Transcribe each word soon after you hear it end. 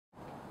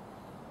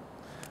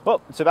Well,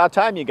 it's about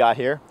time you got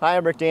here. Hi,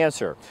 I'm Rick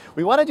Dancer.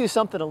 We want to do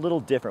something a little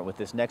different with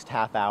this next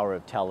half hour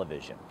of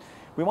television.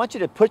 We want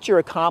you to put your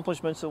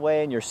accomplishments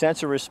away and your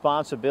sense of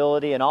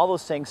responsibility and all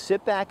those things.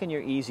 Sit back in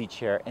your easy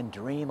chair and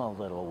dream a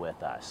little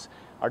with us.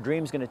 Our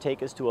dream's going to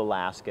take us to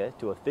Alaska,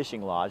 to a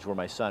fishing lodge where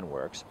my son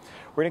works.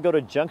 We're going to go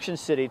to Junction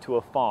City to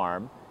a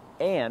farm,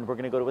 and we're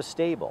going to go to a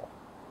stable.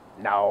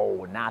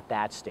 No, not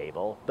that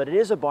stable, but it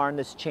is a barn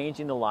that's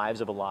changing the lives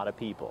of a lot of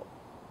people.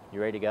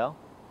 You ready to go?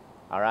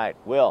 All right,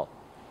 Will,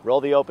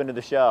 roll the open to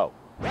the show.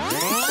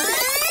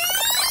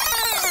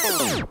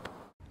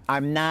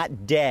 I'm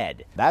not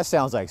dead. That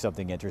sounds like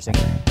something interesting.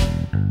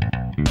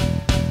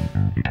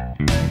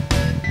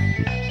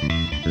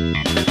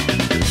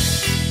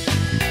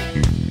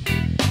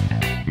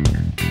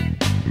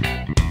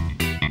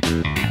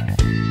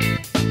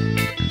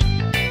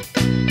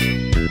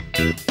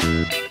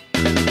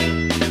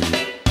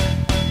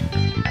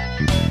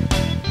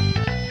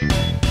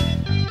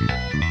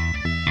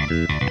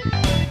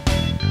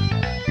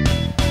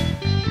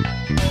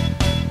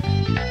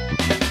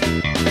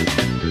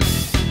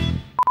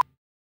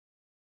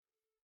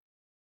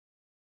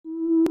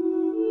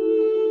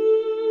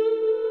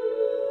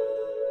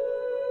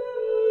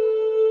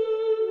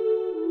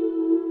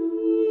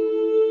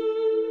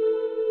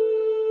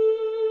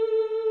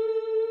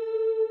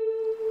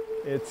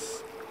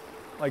 It's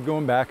like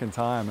going back in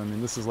time. I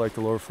mean, this is like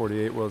the lower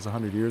 48 was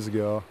 100 years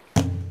ago.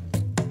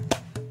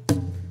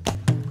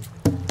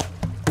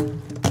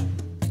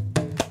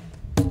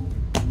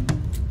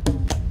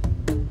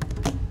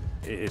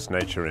 It's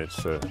nature in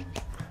its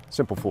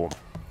simple form.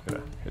 You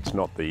know, it's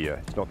not the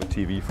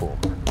TV form.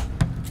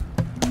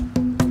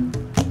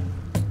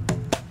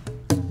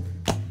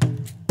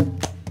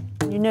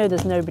 You know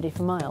there's nobody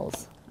for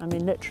miles. I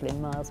mean, literally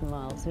miles and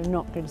miles. You're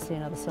not going to see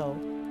another soul.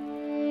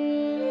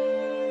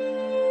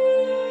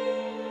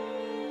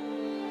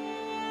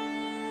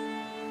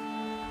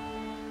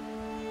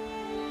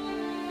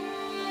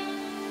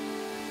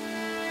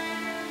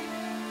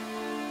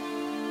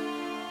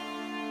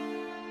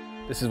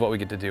 This is what we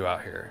get to do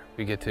out here.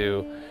 We get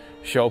to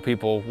show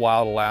people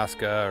wild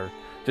Alaska, or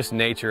just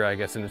nature, I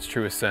guess, in its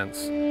truest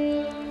sense.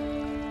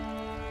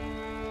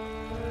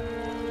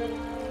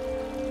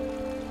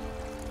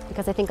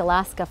 Because I think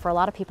Alaska, for a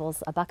lot of people,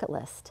 is a bucket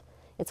list.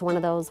 It's one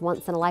of those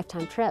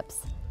once-in-a-lifetime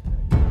trips.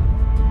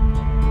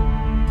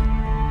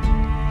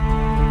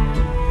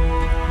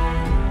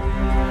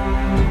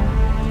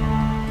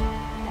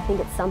 I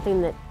think it's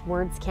something that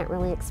words can't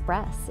really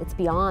express. It's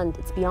beyond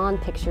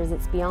pictures,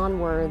 it's beyond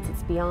words,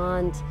 it's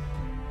beyond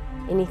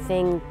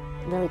anything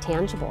really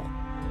tangible.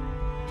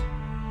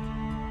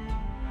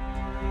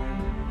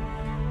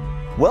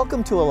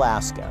 Welcome to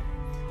Alaska,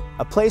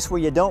 a place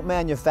where you don't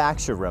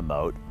manufacture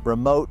remote.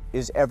 Remote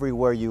is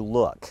everywhere you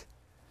look.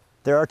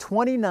 There are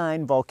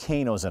 29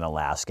 volcanoes in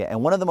Alaska,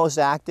 and one of the most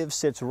active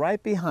sits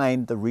right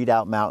behind the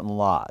Redoubt Mountain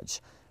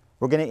Lodge.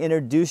 We're going to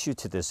introduce you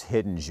to this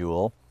hidden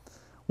jewel.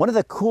 One of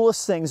the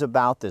coolest things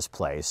about this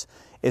place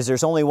is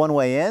there's only one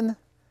way in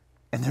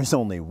and there's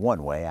only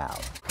one way out.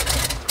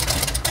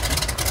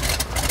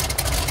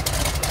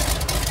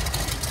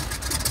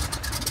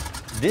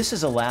 This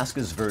is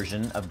Alaska's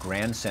version of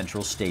Grand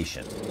Central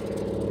Station.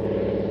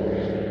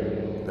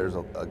 There's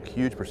a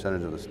huge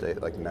percentage of the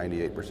state, like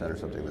 98% or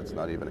something, that's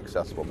not even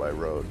accessible by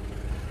road.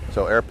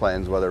 So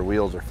airplanes, whether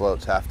wheels or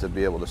floats, have to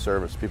be able to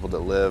service people that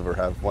live or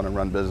want to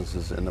run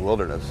businesses in the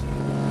wilderness.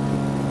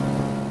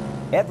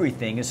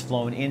 Everything is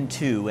flown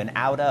into and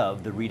out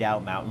of the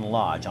Redoubt Mountain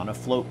Lodge on a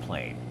float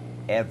plane.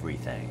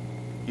 Everything.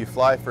 You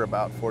fly for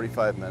about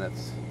 45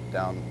 minutes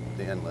down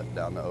the inlet,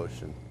 down the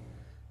ocean.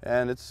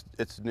 And it's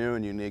new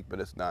and unique, but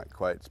it's not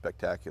quite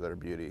spectacular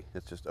beauty.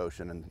 It's just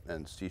ocean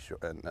and seashore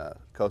and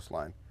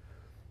coastline.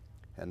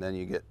 And then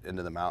you get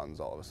into the mountains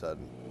all of a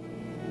sudden.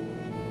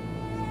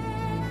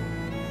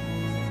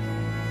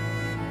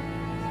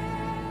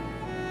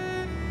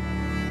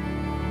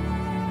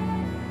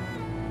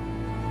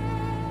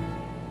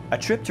 A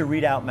trip to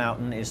Redoubt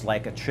Mountain is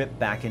like a trip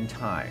back in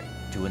time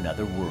to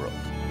another world.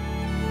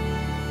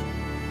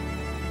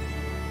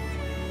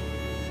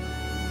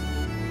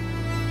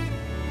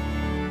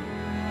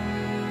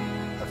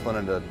 I've flown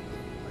into,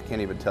 I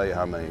can't even tell you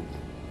how many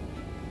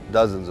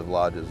dozens of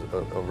lodges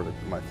over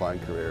my flying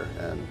career,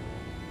 and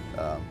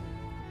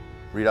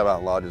Redoubt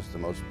Mountain Lodge is the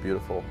most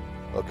beautiful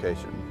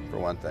location, for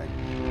one thing.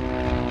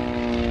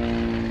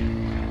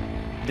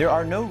 There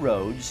are no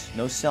roads,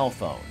 no cell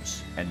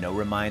phones, and no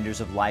reminders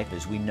of life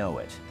as we know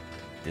it.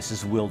 This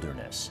is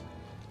wilderness.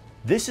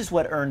 This is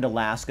what earned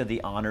Alaska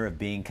the honor of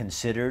being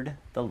considered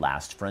the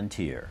last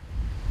frontier.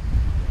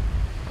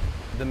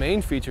 The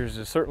main features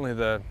is certainly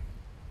the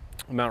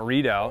Mount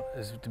Redoubt,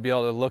 is to be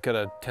able to look at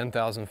a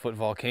 10,000-foot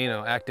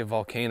volcano, active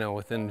volcano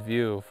within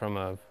view from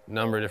a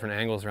number of different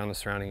angles around the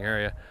surrounding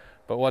area.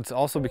 But what's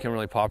also become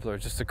really popular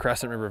is just the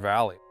Crescent River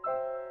Valley.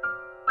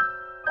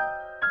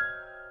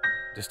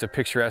 Just a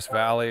picturesque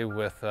valley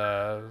with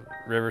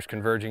rivers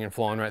converging and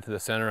flowing right through the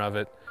center of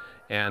it,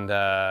 and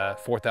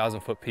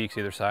 4,000-foot peaks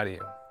either side of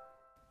you.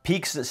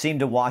 Peaks that seem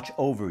to watch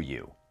over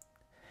you.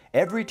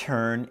 Every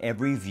turn,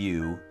 every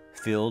view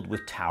filled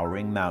with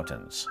towering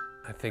mountains.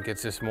 I think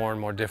it's just more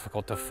and more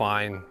difficult to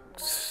find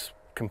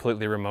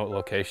completely remote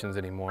locations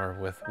anymore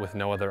with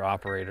no other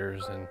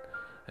operators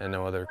and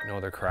no other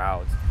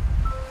crowds.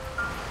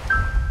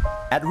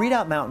 At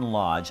Redoubt Mountain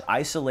Lodge,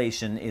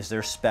 isolation is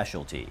their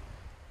specialty.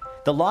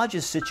 The lodge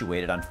is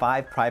situated on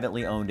 5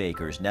 privately owned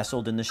acres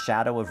nestled in the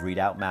shadow of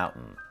Redoubt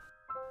Mountain.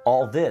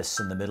 All this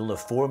in the middle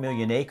of 4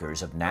 million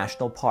acres of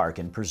national park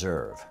and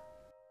preserve.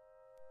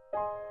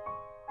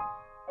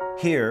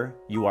 Here,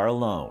 you are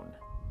alone.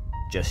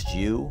 Just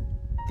you,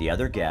 the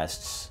other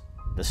guests,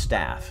 the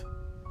staff,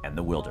 and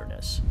the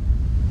wilderness.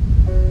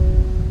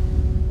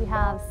 We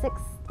have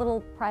 6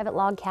 little private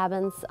log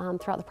cabins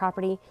throughout the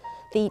property.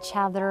 They each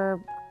have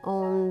their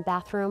own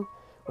bathroom,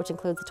 which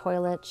includes a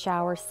toilet,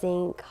 shower,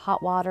 sink,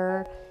 hot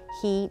water,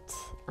 heat,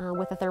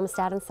 with a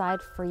thermostat inside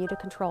for you to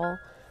control.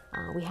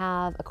 We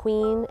have a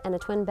queen and a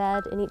twin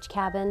bed in each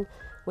cabin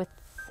with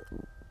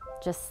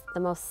just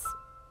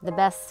the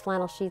best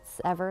flannel sheets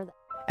ever.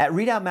 At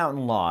Redoubt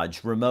Mountain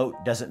Lodge,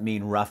 remote doesn't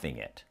mean roughing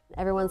it.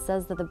 Everyone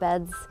says that the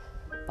beds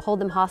hold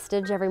them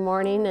hostage every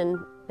morning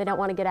and they don't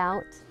want to get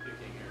out.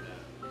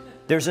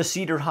 There's a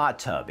cedar hot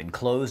tub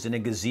enclosed in a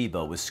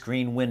gazebo with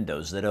screen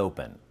windows that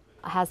open.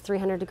 It has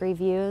 300-degree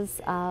views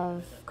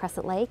of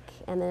Crescent Lake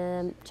and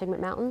the Chigmit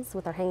Mountains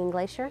with our hanging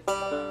glacier.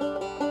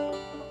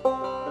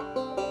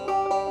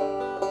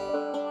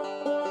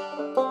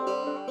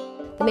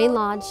 The main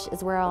lodge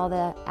is where all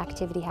the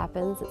activity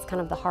happens. It's kind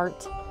of the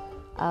heart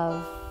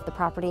of the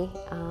property.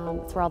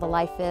 It's where all the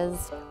life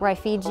is, where I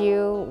feed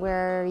you,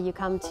 where you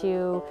come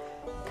to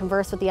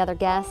converse with the other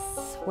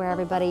guests, where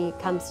everybody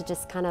comes to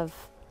just kind of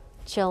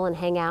chill and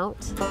hang out.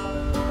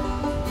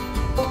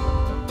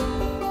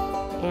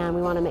 And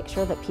we want to make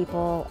sure that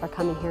people are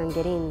coming here and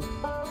getting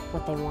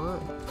what they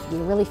want.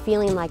 You're really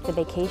feeling like the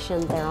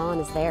vacation they're on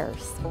is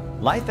theirs.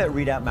 Life at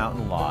Redoubt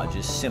Mountain Lodge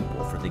is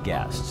simple for the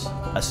guests.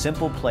 A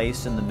simple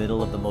place in the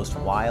middle of the most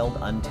wild,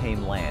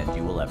 untamed land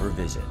you will ever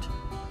visit.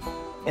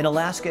 In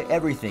Alaska,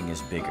 everything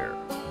is bigger,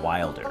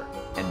 wilder,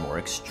 and more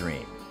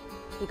extreme.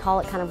 We call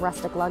it kind of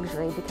rustic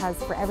luxury because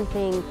for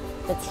everything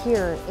that's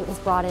here, it was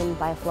brought in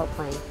by a float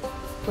plane,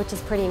 which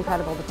is pretty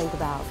incredible to think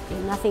about.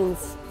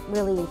 Nothing's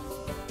really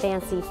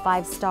fancy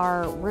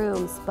 5-star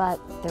rooms, but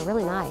they're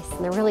really nice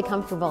and they're really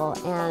comfortable,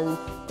 and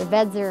the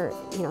beds are,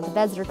 the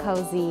beds are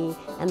cozy,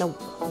 and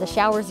the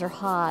showers are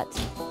hot,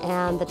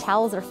 and the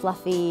towels are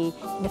fluffy,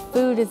 the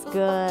food is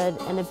good,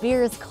 and the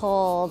beer is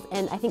cold,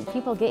 and I think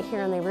people get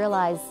here and they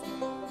realize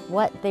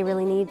what they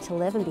really need to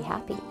live and be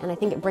happy. And I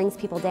think it brings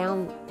people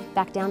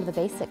back down to the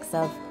basics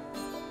of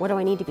what do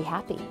I need to be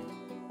happy.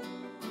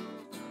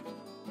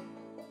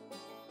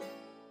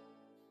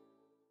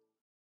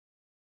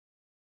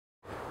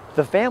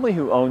 The family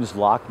who owns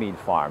Lockmead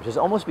Farms has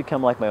almost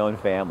become like my own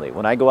family.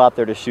 When I go out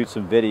there to shoot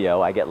some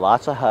video, I get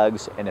lots of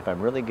hugs, and if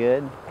I'm really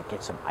good, I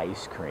get some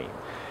ice cream.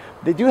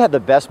 They do have the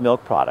best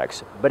milk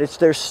products, but it's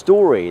their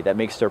story that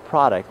makes their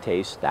product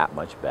taste that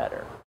much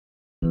better.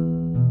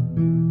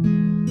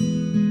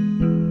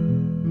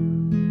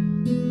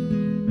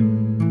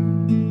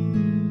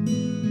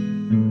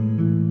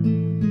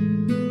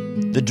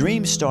 The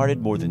dream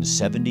started more than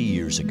 70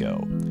 years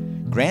ago.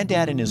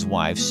 Granddad and his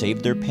wife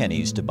saved their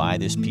pennies to buy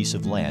this piece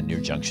of land near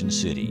Junction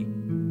City.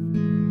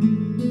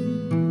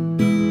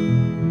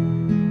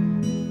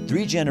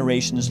 3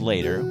 generations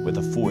later, with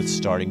a 4th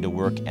starting to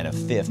work and a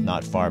 5th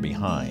not far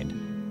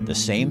behind, the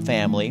same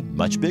family,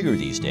 much bigger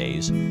these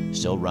days,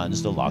 still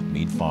runs the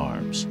Lockmead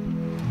Farms.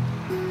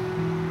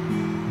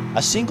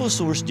 A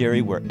single-source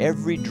dairy where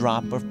every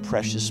drop of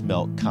precious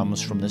milk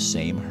comes from the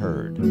same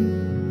herd.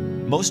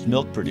 Most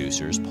milk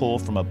producers pull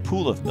from a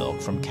pool of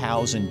milk from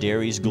cows and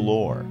dairies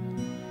galore.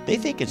 They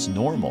think it's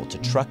normal to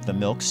truck the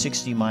milk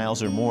 60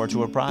 miles or more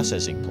to a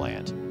processing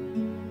plant.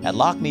 At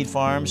Lockmead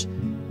Farms,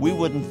 we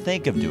wouldn't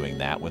think of doing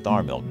that with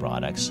our milk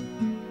products.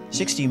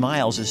 60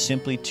 miles is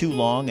simply too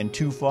long and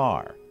too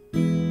far.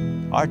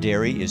 Our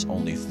dairy is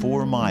only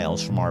 4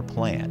 miles from our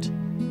plant.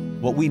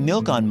 What we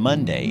milk on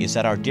Monday is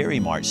at our Dairy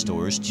Mart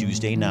stores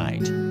Tuesday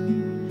night.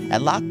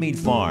 At Lockmead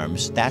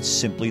Farms, that's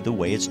simply the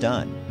way it's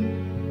done.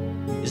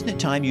 Isn't it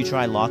time you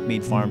try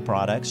Lockmead Farm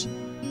products?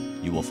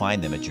 You will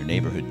find them at your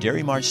neighborhood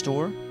Dairy Mart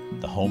store,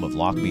 the home of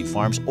Lockmead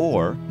Farms,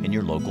 or in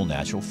your local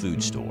natural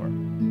food store.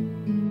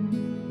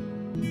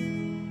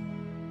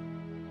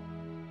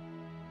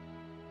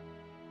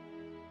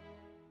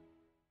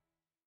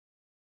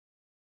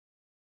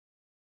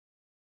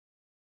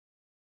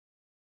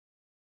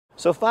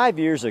 So 5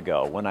 years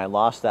ago, when I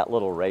lost that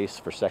little race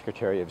for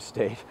Secretary of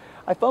State,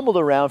 I fumbled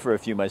around for a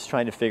few months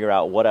trying to figure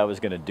out what I was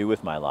going to do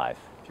with my life.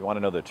 If you want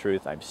to know the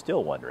truth, I'm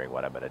still wondering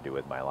what I'm going to do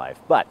with my life.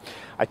 But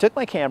I took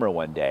my camera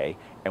one day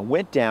and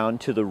went down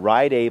to the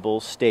Rideable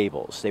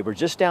stables. They were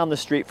just down the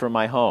street from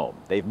my home.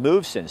 They've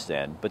moved since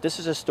then, but this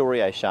is a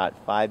story I shot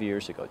 5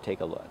 years ago. Take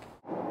a look.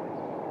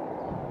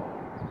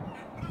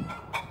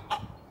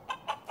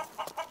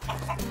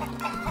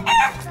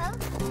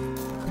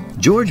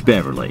 George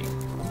Beverly.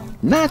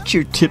 Not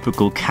your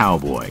typical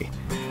cowboy,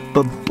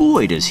 but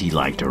boy does he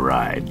like to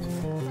ride.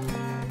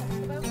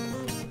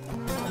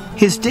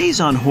 His days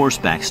on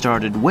horseback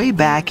started way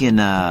back in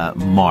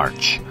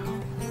March.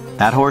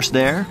 That horse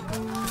there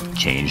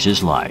changed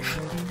his life.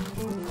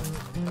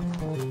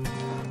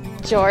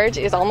 George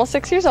is almost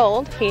 6 years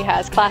old. He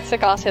has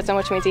classic autism,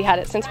 which means he had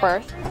it since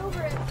birth.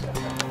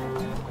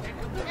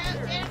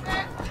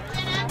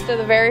 So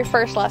the very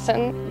first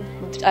lesson,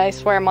 I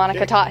swear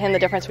Monica taught him the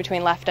difference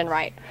between left and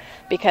right,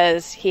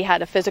 because he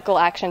had a physical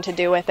action to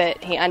do with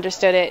it. He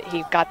understood it.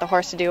 He got the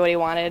horse to do what he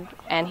wanted,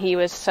 and he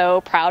was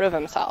so proud of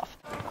himself.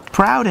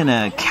 Proud in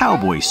a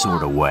cowboy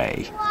sort of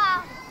way.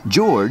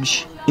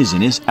 George is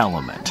in his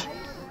element.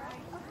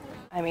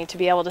 I mean, to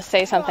be able to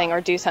say something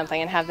or do something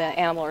and have the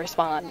animal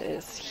respond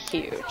is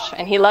huge.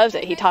 And he loves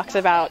it. He talks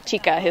about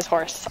Chica, his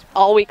horse,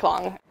 all week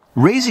long.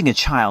 Raising a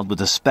child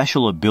with a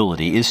special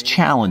ability is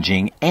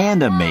challenging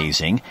and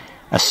amazing,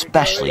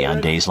 especially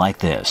on days like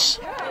this.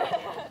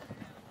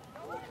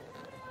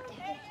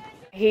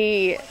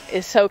 He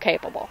is so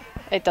capable.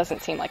 It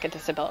doesn't seem like a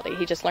disability.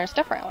 He just learns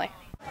differently.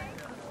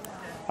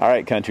 All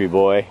right, country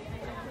boy.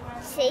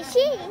 Say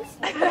cheese.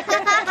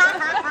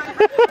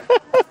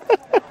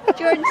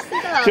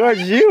 George,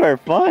 you are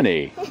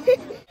funny.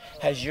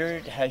 Has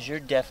your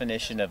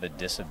definition of a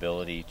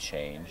disability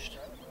changed?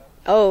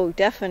 Oh,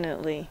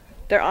 definitely.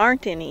 There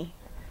aren't any.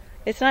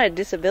 It's not a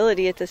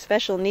disability, it's a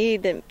special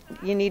need that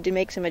you need to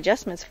make some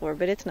adjustments for,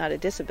 but it's not a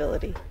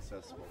disability.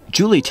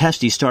 Julie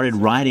Testy started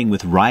riding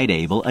with Ride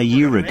Able a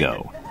year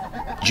ago.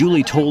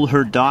 Julie told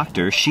her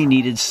doctor she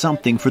needed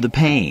something for the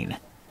pain.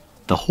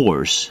 The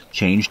horse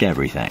changed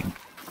everything.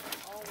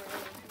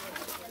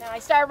 Now I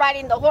started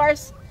riding the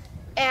horse,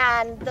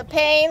 and the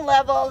pain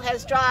level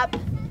has dropped,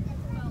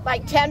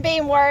 like 10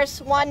 being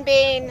worse, 1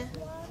 being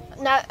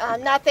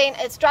nothing.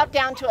 It's dropped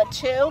down to a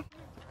 2.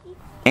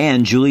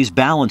 And Julie's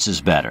balance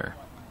is better.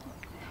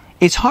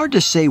 It's hard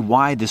to say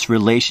why this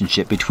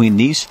relationship between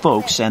these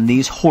folks and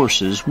these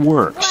horses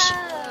works.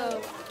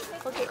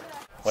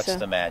 What's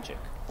the magic?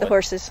 The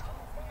horses.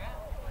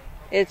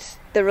 It's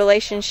the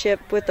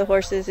relationship with the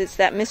horses. It's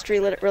that mystery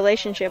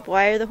relationship.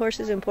 Why are the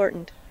horses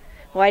important?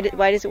 Why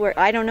does it work?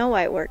 I don't know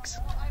why it works.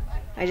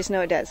 I just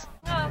know it does.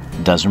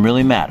 Doesn't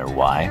really matter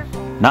why.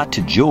 Not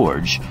to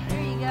George,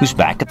 who's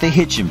back at the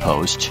hitching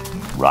post.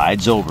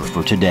 Ride's over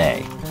for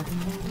today.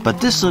 But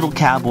this little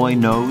cowboy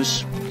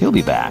knows he'll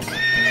be back,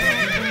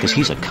 because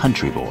he's a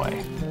country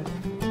boy.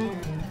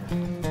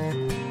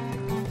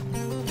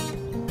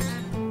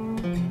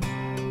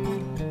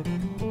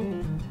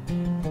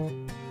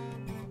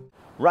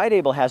 Ride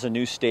Able has a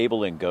new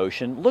stable in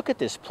Goshen. Look at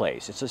this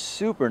place. It's a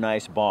super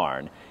nice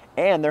barn.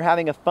 And they're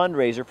having a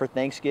fundraiser for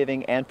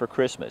Thanksgiving and for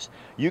Christmas.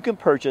 You can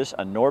purchase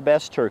a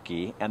Norbest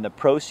turkey and the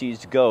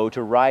proceeds go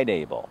to Ride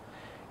Able.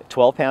 A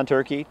 12-pound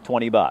turkey,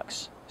 20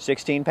 bucks.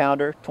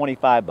 16-pounder,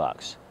 25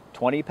 bucks.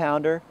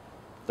 20-pounder,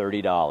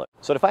 $30.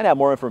 So to find out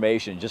more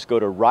information, just go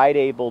to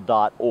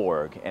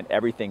rideable.org and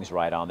everything's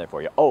right on there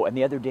for you. Oh, and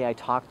the other day I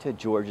talked to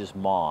George's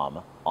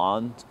mom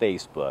on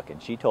Facebook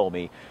and she told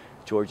me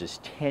George is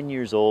 10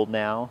 years old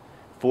now,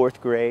 4th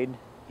grade.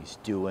 He's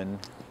doing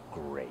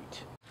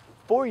great.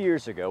 4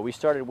 years ago, we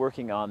started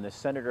working on the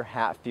Senator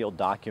Hatfield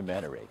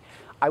documentary.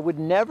 I would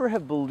never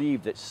have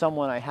believed that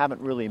someone I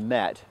haven't really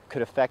met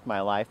could affect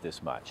my life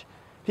this much.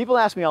 People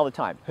ask me all the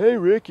time, "Hey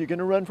Rick, you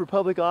gonna run for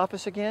public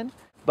office again?"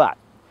 But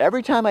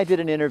every time I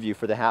did an interview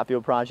for the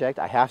Hatfield Project,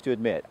 I have to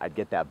admit, I'd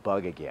get that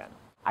bug again.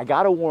 I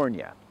gotta warn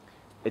you,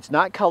 it's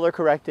not color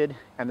corrected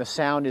and the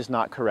sound is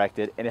not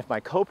corrected, and if my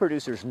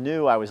co-producers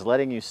knew I was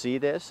letting you see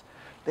this,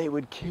 they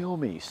would kill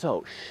me,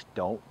 so shh,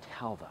 don't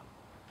tell them.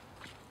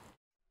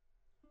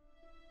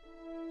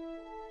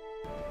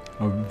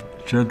 A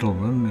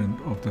gentleman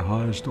of the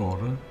highest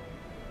order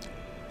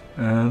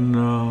and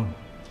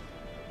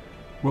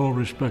well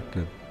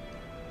respected.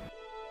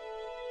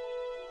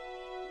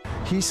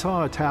 He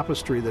saw a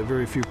tapestry that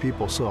very few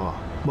people saw.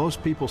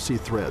 Most people see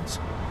threads.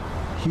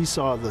 He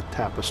saw the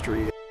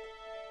tapestry.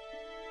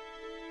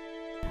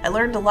 I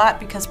learned a lot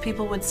because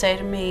people would say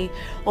to me,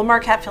 well,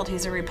 Mark Hatfield,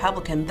 he's a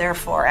Republican,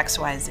 therefore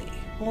XYZ.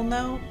 Well,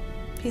 no,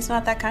 he's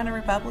not that kind of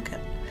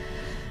Republican.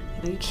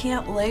 You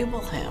can't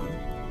label him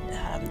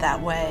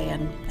that way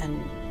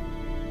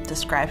and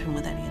describe him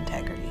with any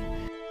integrity.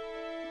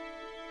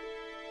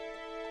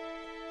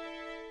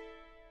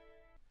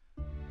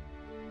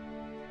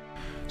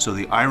 So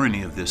the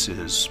irony of this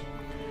is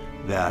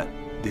that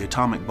the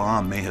atomic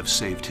bomb may have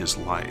saved his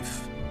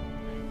life,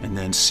 and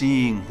then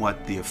seeing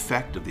what the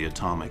effect of the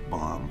atomic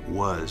bomb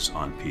was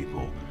on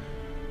people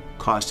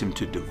caused him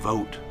to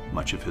devote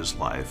much of his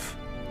life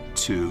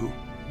to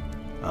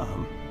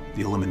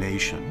the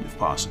elimination, if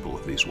possible,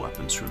 of these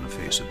weapons from the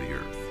face of the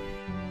earth.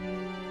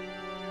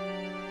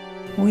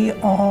 We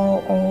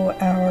all owe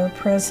our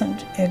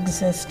present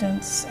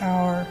existence,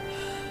 our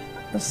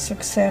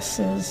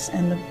successes,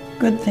 and the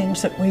good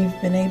things that we've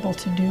been able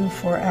to do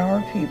for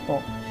our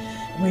people.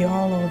 We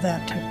all owe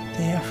that to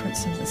the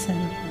efforts of the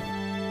Senator.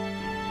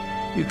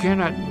 You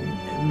cannot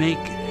make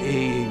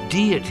a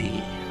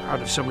deity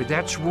out of somebody.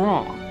 That's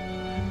wrong.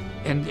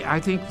 And I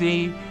think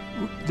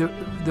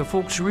the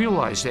folks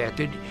realize that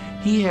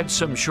he had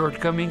some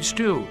shortcomings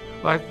too.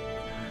 Like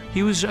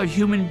He was a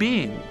human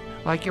being,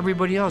 like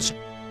everybody else.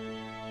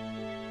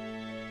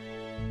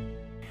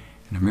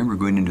 And I remember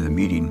going into the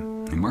meeting,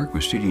 and Mark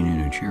was sitting in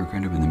a chair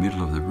kind of in the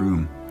middle of the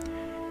room,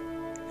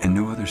 and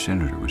no other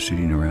senator was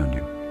sitting around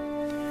him.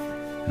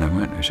 And I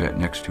went and I sat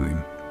next to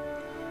him,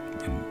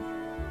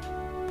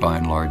 and by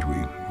and large we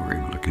were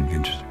able to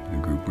convince the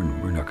group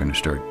we're not going to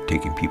start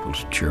taking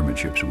people's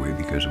chairmanships away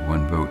because of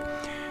one vote.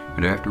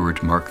 But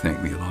afterwards Mark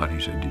thanked me a lot. He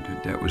said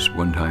that was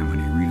one time when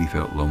he really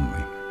felt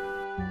lonely.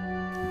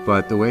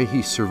 But the way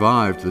he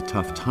survived the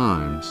tough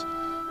times,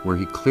 where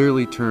he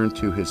clearly turned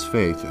to his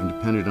faith and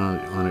depended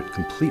on it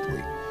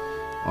completely,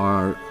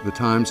 are the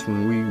times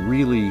when we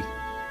really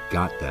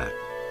got that.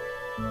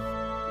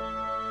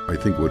 I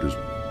think what is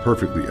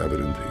perfectly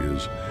evident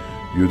is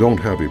you don't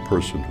have a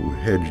person who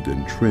hedged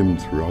and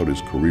trimmed throughout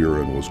his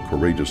career and was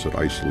courageous at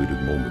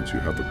isolated moments. You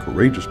have a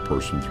courageous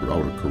person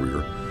throughout a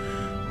career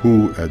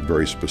who, at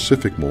very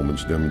specific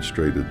moments,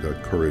 demonstrated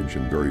that courage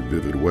in very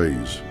vivid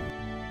ways.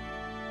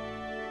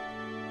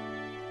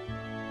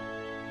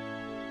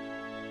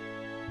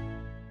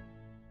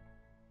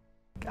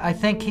 I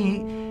think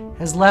he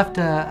has left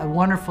a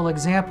wonderful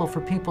example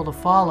for people to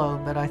follow,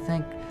 but I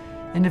think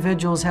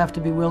individuals have to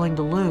be willing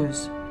to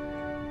lose.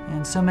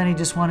 And so many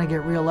just want to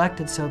get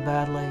reelected so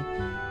badly.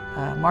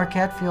 Mark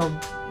Hatfield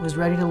was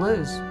ready to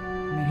lose.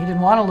 I mean, he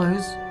didn't want to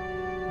lose,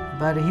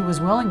 but he was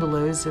willing to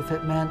lose if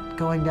it meant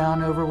going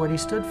down over what he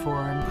stood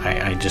for. And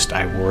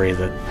I worry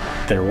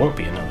that there won't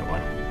be another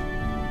one.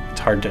 It's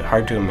hard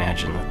to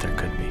imagine that there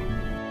could be.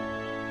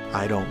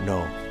 I don't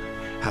know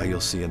how you'll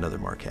see another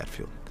Mark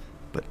Hatfield,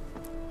 but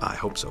I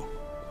hope so.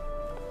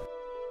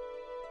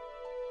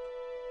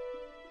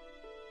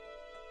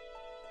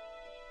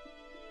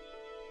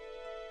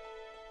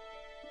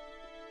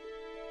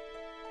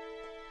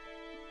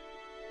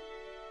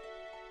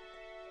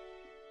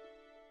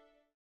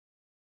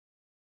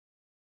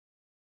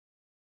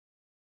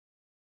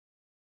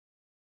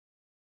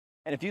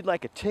 And if you'd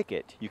like a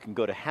ticket, you can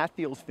go to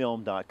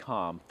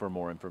hatfieldfilm.com for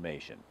more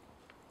information.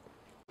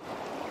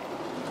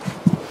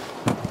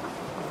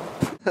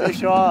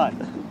 Fish on!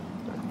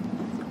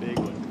 It's a big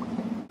one.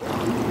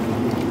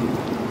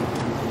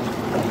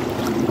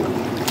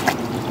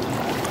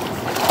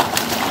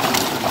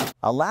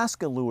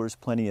 Alaska lures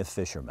plenty of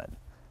fishermen.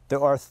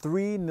 There are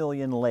 3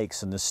 million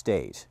lakes in the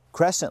state.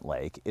 Crescent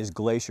Lake is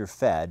glacier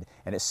fed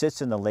and it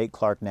sits in the Lake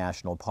Clark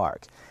National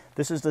Park.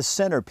 This is the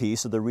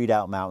centerpiece of the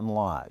Redoubt Mountain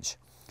Lodge.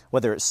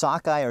 Whether it's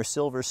sockeye or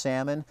silver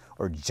salmon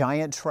or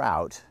giant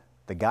trout,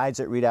 the guides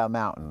at Redoubt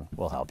Mountain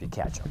will help you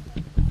catch them.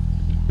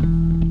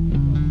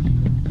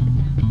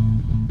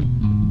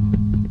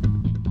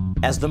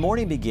 As the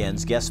morning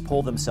begins, guests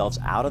pull themselves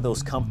out of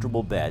those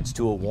comfortable beds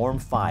to a warm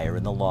fire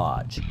in the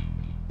lodge.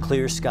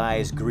 Clear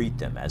skies greet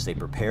them as they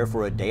prepare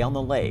for a day on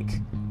the lake,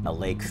 a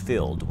lake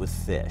filled with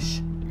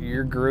fish.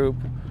 Your group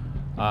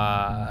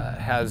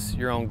has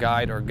your own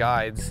guide or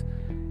guides,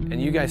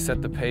 and you guys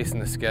set the pace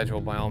and the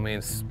schedule by all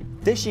means.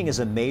 Fishing is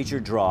a major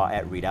draw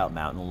at Redoubt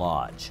Mountain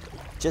Lodge.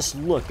 Just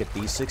look at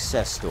these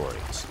success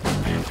stories.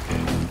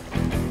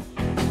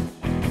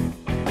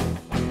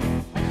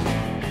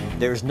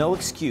 There's no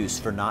excuse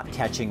for not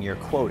catching your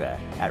quota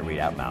at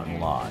Redoubt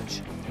Mountain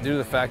Lodge. Due to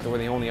the fact that we're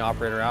the only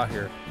operator out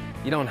here,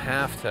 you don't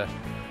have to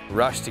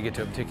rush to get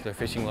to a particular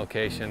fishing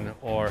location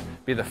or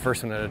be the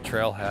first one at a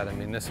trailhead. I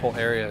mean, this whole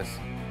area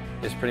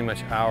is pretty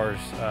much ours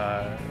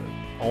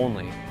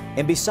only.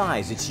 And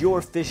besides, it's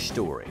your fish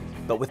story.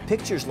 But with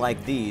pictures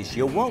like these,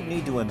 you won't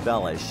need to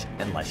embellish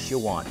unless you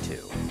want to.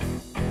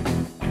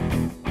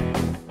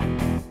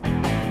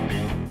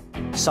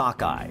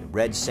 Sockeye,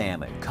 red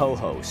salmon,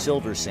 coho,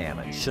 silver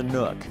salmon,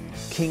 chinook,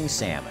 king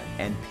salmon,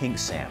 and pink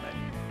salmon.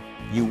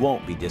 You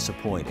won't be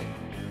disappointed.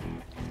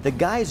 The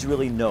guides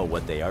really know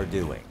what they are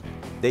doing.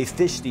 They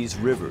fish these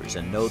rivers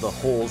and know the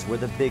holes where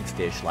the big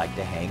fish like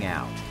to hang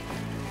out.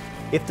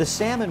 If the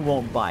salmon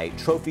won't bite,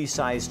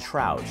 trophy-sized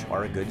trout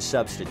are a good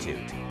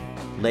substitute.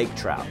 Lake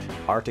trout,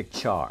 Arctic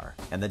char,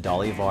 and the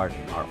Dolly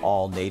Varden are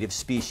all native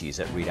species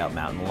at Redoubt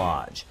Mountain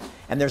Lodge.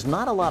 And there's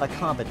not a lot of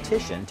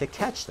competition to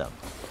catch them.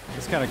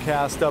 Just kind of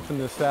cast up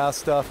into fast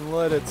stuff and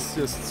let it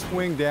just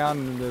swing down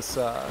into this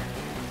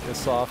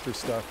softer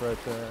stuff right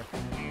there.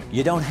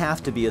 You don't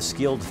have to be a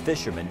skilled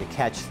fisherman to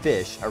catch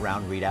fish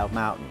around Redoubt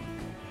Mountain.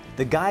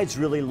 The guides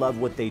really love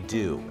what they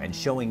do, and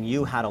showing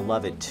you how to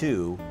love it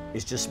too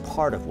is just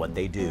part of what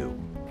they do.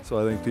 So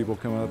I think people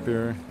come up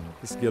here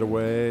just get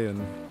away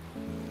and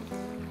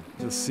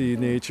just see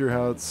nature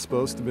how it's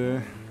supposed to be.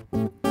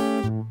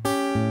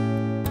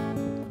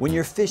 When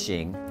you're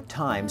fishing,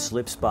 time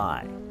slips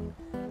by.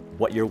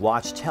 What your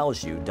watch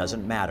tells you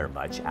doesn't matter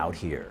much out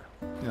here.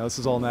 You know, this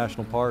is all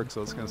national park,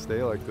 so it's going to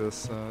stay like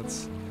this.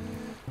 It's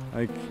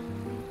like,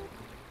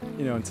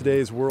 you know, in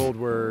today's world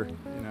where,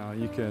 you know,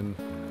 you can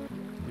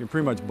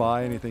pretty much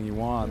buy anything you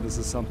want. This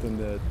is something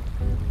that,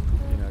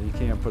 you know, you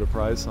can't put a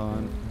price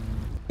on.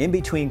 In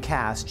between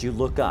casts, you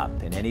look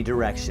up in any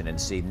direction and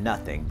see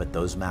nothing but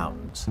those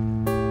mountains.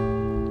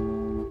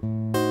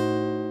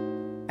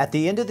 At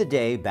the end of the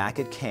day, back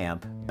at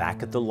camp,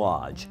 back at the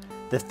lodge,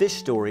 the fish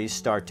stories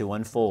start to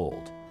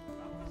unfold.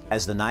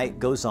 As the night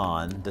goes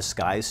on, the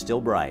sky is still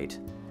bright,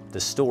 the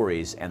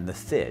stories and the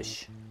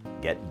fish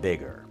get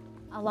bigger.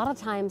 A lot of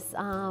times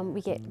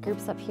we get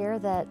groups up here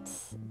that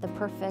the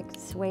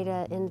perfect way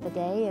to end the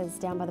day is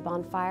down by the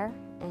bonfire,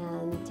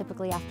 and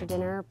typically after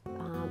dinner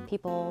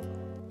people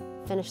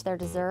finish their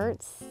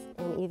desserts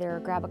and either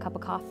grab a cup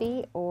of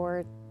coffee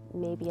or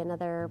maybe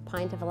another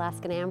pint of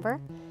Alaskan Amber,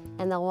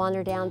 and they'll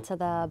wander down to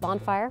the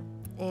bonfire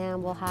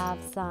and we'll have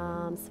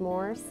some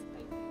s'mores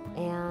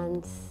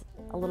and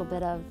a little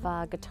bit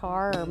of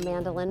guitar or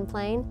mandolin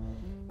playing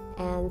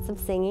and some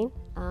singing,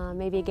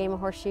 maybe a game of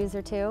horseshoes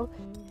or two.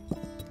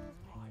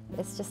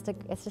 It's just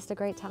a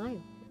great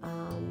time.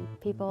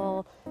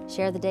 People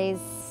share the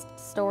day's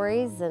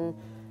stories, and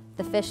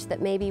the fish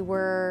that maybe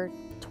were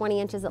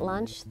 20 inches at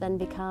lunch then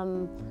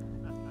become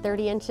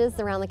 30 inches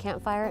around the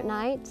campfire at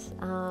night,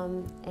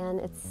 and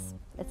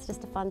it's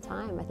just a fun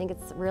time. I think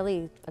it's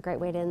really a great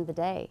way to end the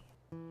day.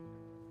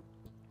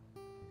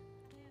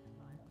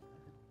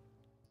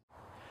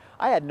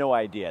 I had no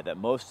idea that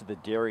most of the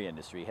dairy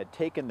industry had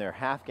taken their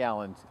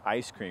half-gallon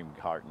ice cream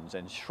cartons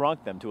and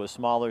shrunk them to a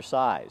smaller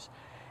size.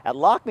 At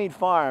Lockmead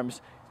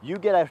Farms, you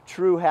get a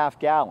true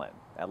half-gallon.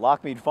 At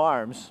Lockmead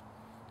Farms,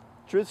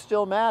 truth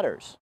still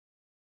matters.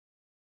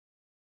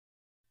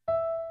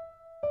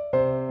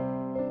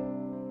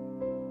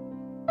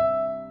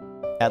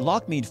 At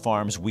Lockmead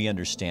Farms, we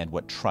understand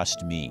what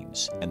trust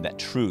means and that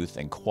truth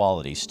and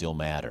quality still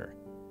matter.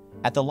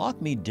 At the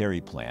Lockmead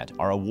Dairy Plant,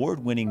 our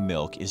award-winning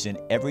milk is in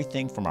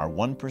everything from our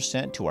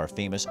 1% to our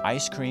famous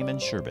ice cream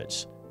and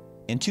sherbets.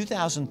 In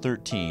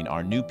 2013,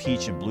 our new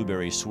peach and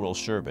blueberry swirl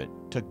sherbet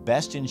took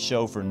Best in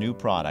Show for new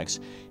products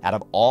out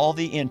of all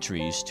the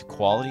entries to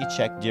quality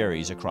check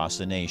dairies across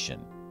the nation.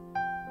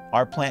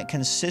 Our plant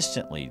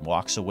consistently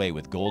walks away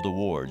with gold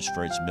awards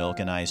for its milk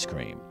and ice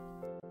cream.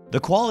 The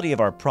quality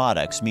of our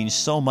products means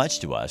so much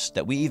to us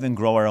that we even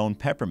grow our own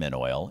peppermint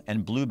oil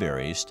and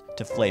blueberries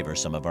to flavor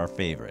some of our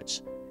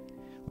favorites.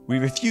 We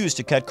refuse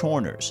to cut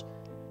corners.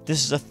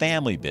 This is a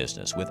family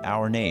business with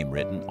our name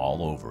written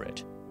all over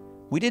it.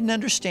 We didn't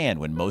understand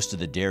when most of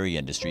the dairy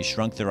industry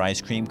shrunk their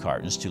ice cream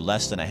cartons to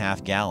less than a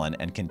half-gallon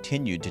and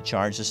continued to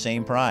charge the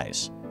same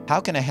price.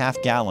 How can a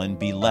half-gallon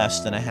be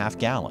less than a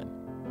half-gallon?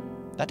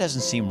 That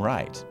doesn't seem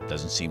right,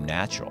 doesn't seem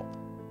natural.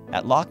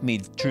 At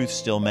Lockmead, truth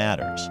still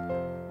matters.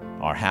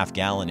 Our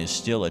half-gallon is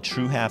still a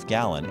true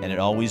half-gallon, and it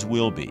always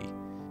will be.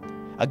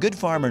 A good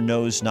farmer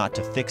knows not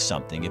to fix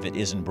something if it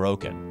isn't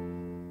broken.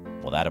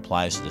 Well, that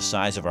applies to the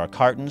size of our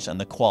cartons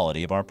and the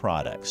quality of our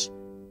products.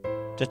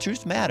 The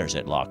truth matters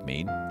at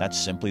Lockmead.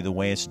 That's simply the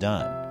way it's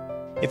done.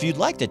 If you'd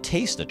like to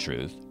taste the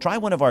truth, try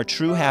one of our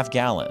true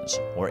half-gallons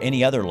or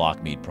any other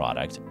Lockmead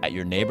product at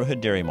your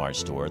neighborhood Dairy Mart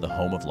store, the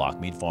home of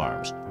Lockmead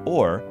Farms,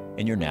 or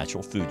in your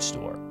natural food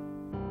store.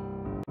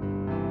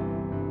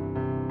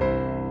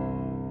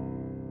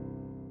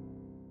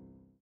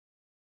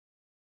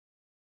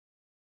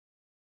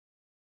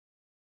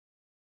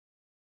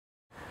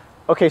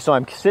 Okay, so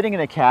I'm sitting in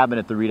a cabin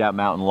at the Redoubt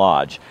Mountain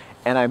Lodge,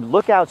 and I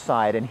look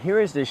outside, and here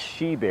is this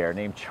she-bear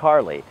named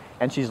Charlie,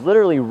 and she's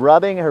literally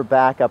rubbing her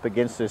back up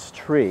against this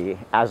tree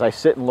as I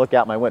sit and look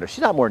out my window. She's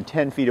not more than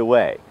 10 feet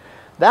away.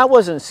 That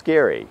wasn't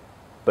scary,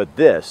 but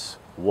this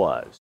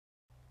was.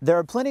 There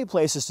are plenty of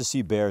places to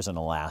see bears in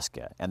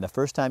Alaska, and the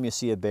first time you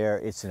see a bear,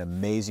 it's an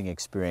amazing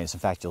experience. In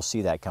fact, you'll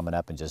see that coming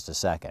up in just a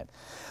second.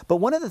 But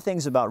one of the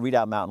things about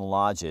Redoubt Mountain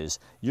Lodge is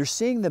you're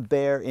seeing the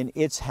bear in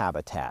its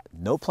habitat.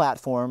 No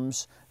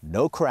platforms,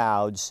 no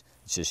crowds,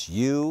 it's just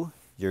you,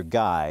 your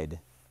guide,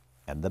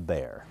 and the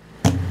bear.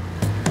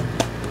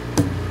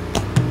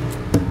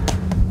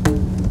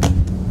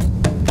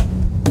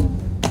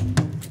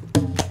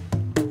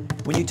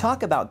 When you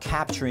talk about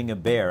capturing a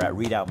bear at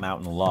Redoubt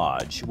Mountain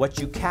Lodge, what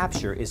you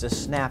capture is a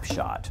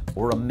snapshot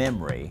or a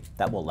memory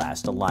that will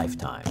last a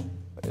lifetime.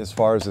 As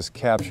far as just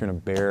capturing a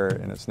bear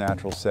in its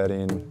natural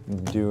setting,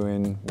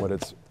 doing what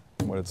it's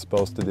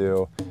supposed to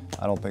do,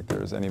 I don't think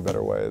there's any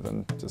better way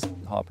than just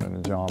hopping in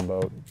a John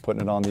boat,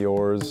 putting it on the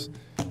oars,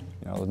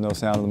 there's no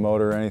sound of the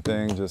motor or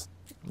anything, just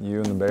you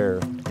and the bear.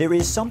 There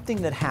is something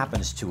that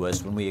happens to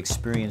us when we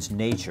experience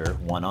nature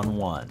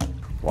one-on-one.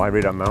 Why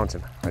Redoubt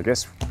Mountain? I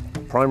guess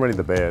primarily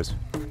the bears.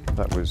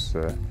 That was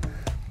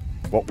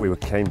what we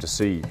came to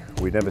see.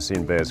 We'd never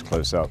seen bears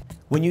close up.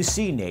 When you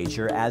see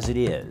nature as it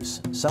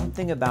is,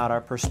 something about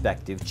our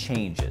perspective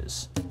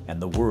changes,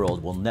 and the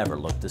world will never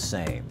look the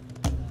same.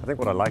 I think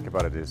what I like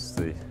about it is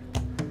the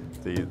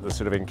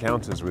sort of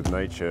encounters with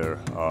nature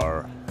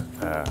are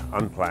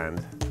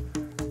unplanned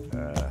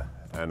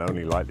and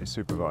only lightly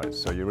supervised.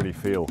 So you really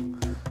feel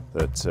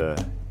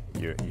that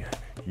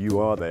you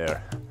are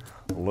there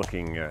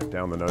looking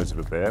down the nose of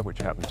a bear, which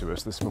happened to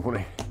us this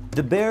morning.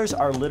 The bears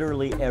are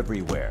literally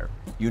everywhere.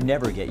 You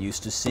never get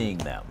used to seeing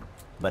them.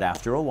 But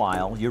after a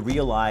while, you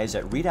realize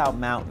at Redoubt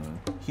Mountain,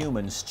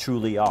 humans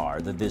truly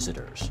are the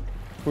visitors.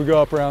 We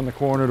go up around the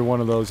corner to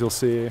one of those, you'll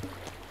see.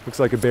 Looks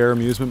like a bear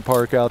amusement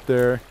park out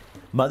there.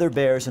 Mother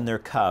bears and their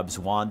cubs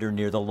wander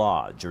near the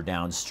lodge or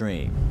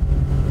downstream.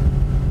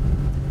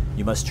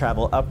 You must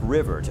travel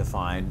upriver to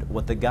find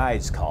what the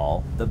guides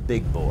call the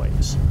big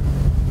boys.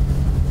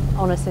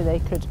 Honestly, they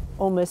could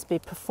almost be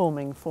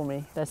performing for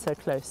me. They're so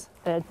close.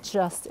 They're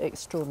just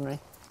extraordinary.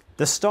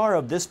 The star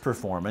of this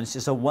performance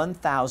is a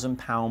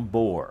 1,000-pound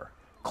boar,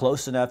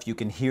 close enough you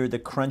can hear the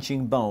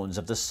crunching bones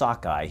of the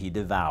sockeye he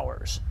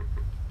devours.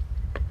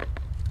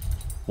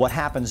 What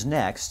happens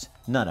next,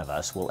 none of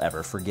us will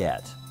ever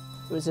forget.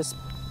 It was just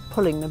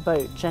pulling the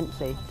boat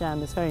gently down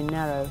this very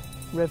narrow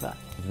river.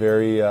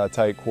 Very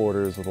tight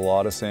quarters with a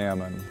lot of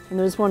salmon. And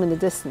there was one in the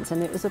distance,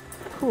 and it was a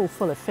pool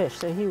full of fish,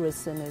 so he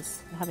was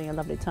having a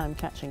lovely time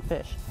catching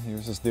fish. He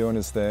was just doing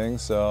his thing,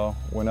 so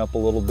went up a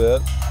little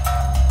bit.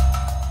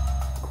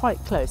 Quite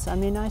close. I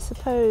mean, I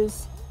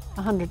suppose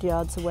 100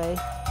 yards away.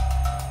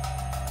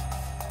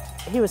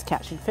 He was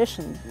catching fish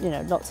and, you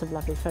know, lots of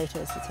lovely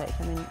photos to take.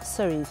 I mean,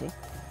 so easy.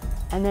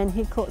 And then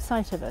he caught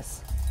sight of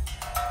us.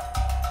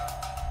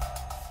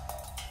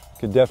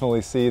 Could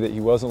definitely see that he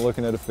wasn't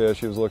looking at a fish,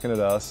 he was looking at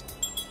us.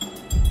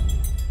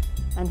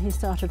 And he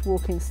started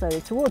walking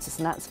slowly towards us,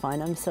 and that's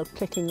fine. I'm still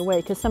clicking away,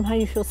 because somehow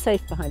you feel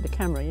safe behind the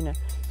camera, you know.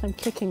 So I'm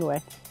clicking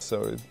away.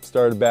 So he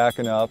started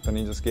backing up, and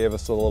he just gave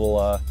us a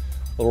little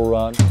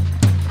run,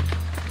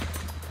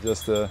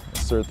 just to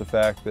assert the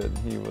fact that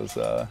he was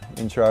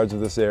in charge of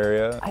this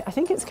area. I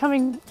think it's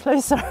coming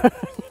closer.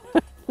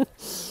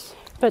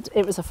 But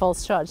it was a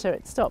false charge, so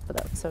it stopped,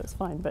 so it's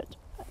fine. But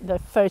the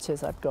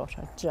photos I've got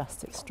are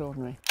just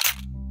extraordinary.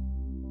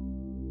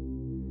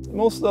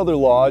 Most other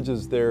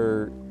lodges,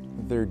 they're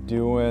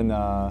doing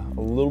a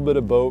little bit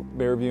of boat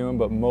bear viewing,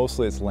 but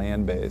mostly it's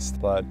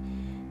land-based. But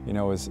you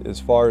know, as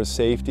far as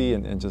safety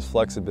and just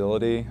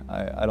flexibility,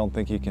 I don't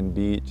think you can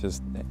beat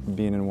just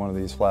being in one of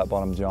these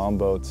flat-bottom John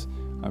boats.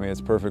 I mean,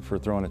 it's perfect for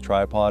throwing a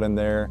tripod in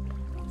there.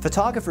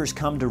 Photographers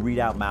come to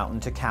Redoubt Mountain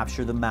to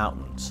capture the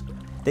mountains.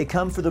 They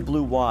come for the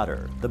blue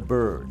water, the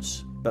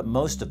birds, but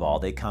most of all,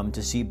 they come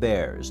to see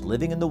bears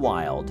living in the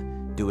wild,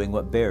 doing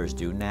what bears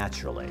do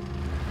naturally.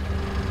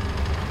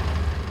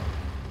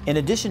 In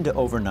addition to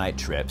overnight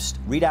trips,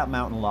 Redoubt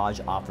Mountain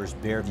Lodge offers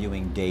bear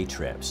viewing day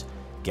trips.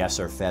 Guests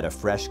are fed a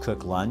fresh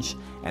cooked lunch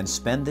and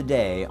spend the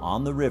day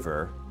on the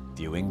river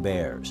viewing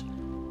bears.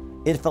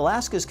 If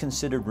Alaska is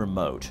considered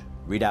remote,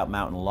 Redoubt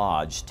Mountain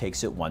Lodge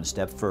takes it one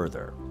step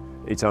further.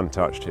 It's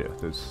untouched here.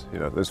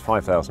 There's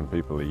 5,000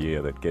 people a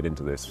year that get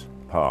into this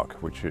park,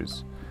 which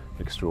is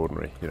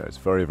extraordinary. You know, it's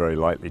very, very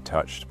lightly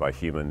touched by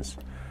humans,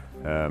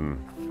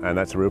 and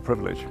that's a real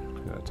privilege,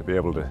 you know, to be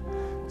able to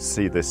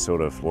see this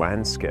sort of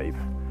landscape,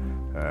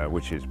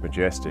 which is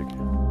majestic.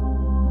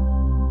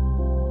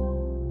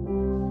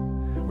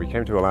 We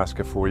came to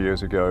Alaska 4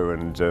 years ago,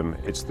 and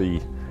it's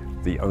the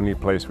only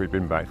place we've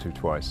been back to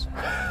twice.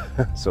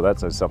 So that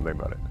says something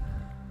about it.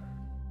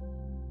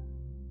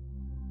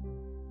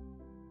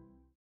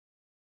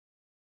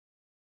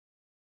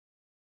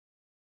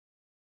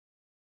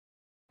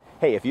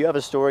 Hey, if you have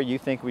a story you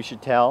think we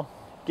should tell,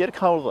 get a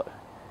hold of it.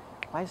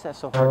 Why is that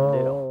so hard to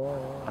do?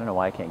 I don't know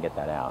why I can't get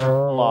that out.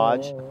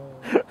 Lodge.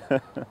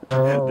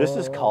 This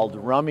is called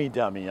Rummy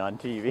Dummy on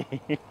TV.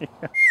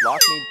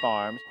 Lockmead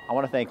Farms. I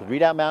want to thank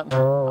Redoubt Mountain.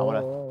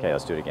 Okay,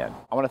 let's do it again.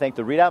 I want to thank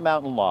the Redoubt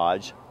Mountain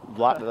Lodge.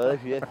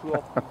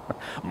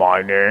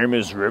 My name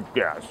is Rick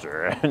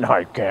Gasser, and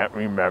I can't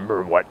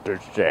remember what to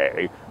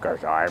say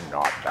because I'm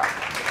not that.